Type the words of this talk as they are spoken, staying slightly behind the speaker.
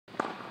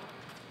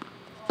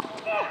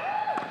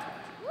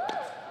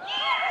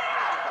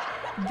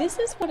This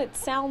is what it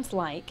sounds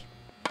like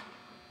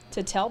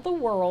to tell the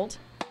world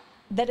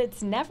that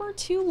it's never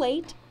too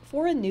late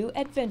for a new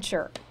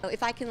adventure.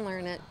 If I can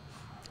learn it,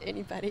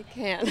 anybody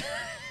can.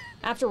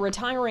 After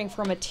retiring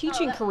from a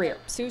teaching career,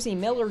 Susie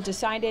Miller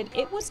decided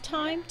it was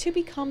time to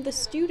become the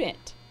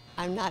student.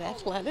 I'm not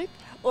athletic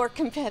or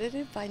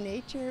competitive by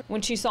nature.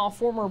 When she saw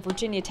former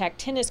Virginia Tech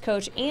tennis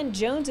coach Ann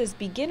Jones's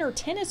beginner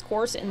tennis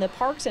course in the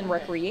Parks and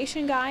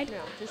Recreation Guide,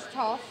 No, just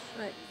toss,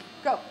 right,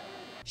 go.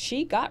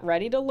 she got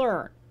ready to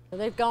learn.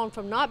 They've gone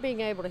from not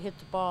being able to hit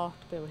the ball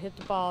to be able to hit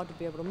the ball, to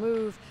be able to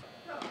move.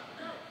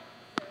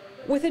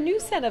 With a new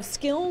set of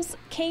skills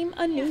came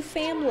a new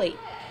family.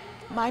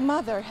 My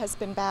mother has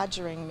been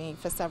badgering me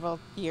for several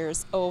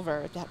years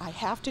over that I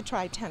have to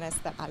try tennis,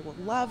 that I will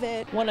love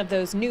it. One of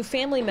those new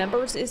family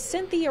members is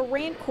Cynthia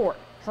Rancourt.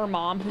 Her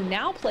mom, who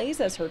now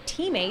plays as her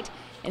teammate,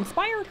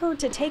 inspired her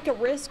to take a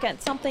risk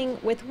at something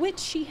with which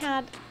she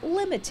had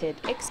limited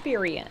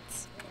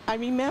experience. I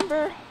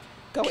remember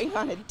going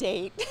on a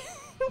date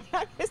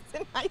when I was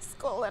in high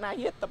school and I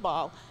hit the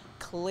ball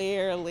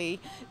clearly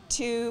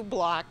 2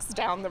 blocks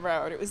down the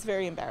road. It was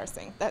very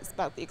embarrassing. That's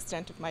about the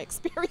extent of my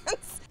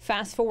experience.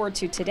 Fast forward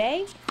to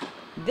today,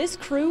 this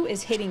crew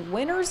is hitting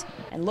winners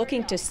and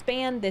looking to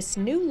span this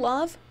new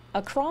love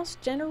across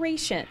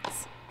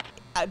generations.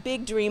 A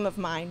big dream of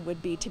mine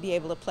would be to be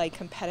able to play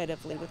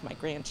competitively with my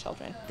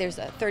grandchildren. There's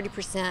a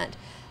 30%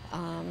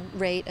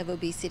 rate of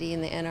obesity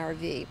in the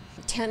NRV.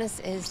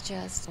 Tennis is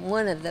just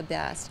one of the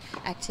best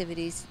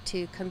activities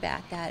to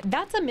combat that.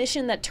 That's a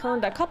mission that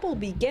turned a couple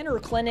beginner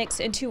clinics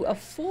into a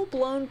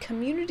full-blown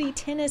community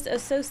tennis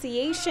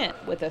association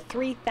with a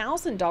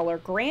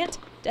 $3,000 grant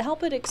to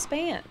help it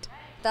expand.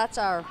 That's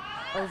our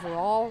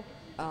overall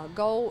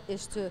goal,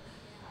 is to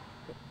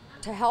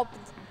help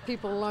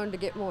people learn to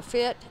get more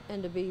fit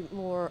and to be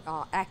more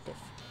active.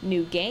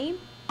 New game,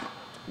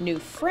 new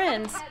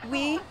friends,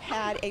 We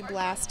had a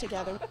blast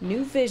together.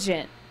 new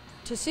vision.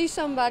 To see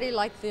somebody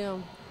like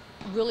them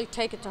really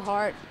take it to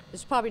heart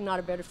is probably not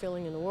a better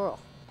feeling in the world.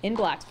 In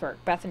Blacksburg,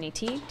 Bethany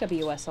T,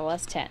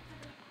 WSLS 10.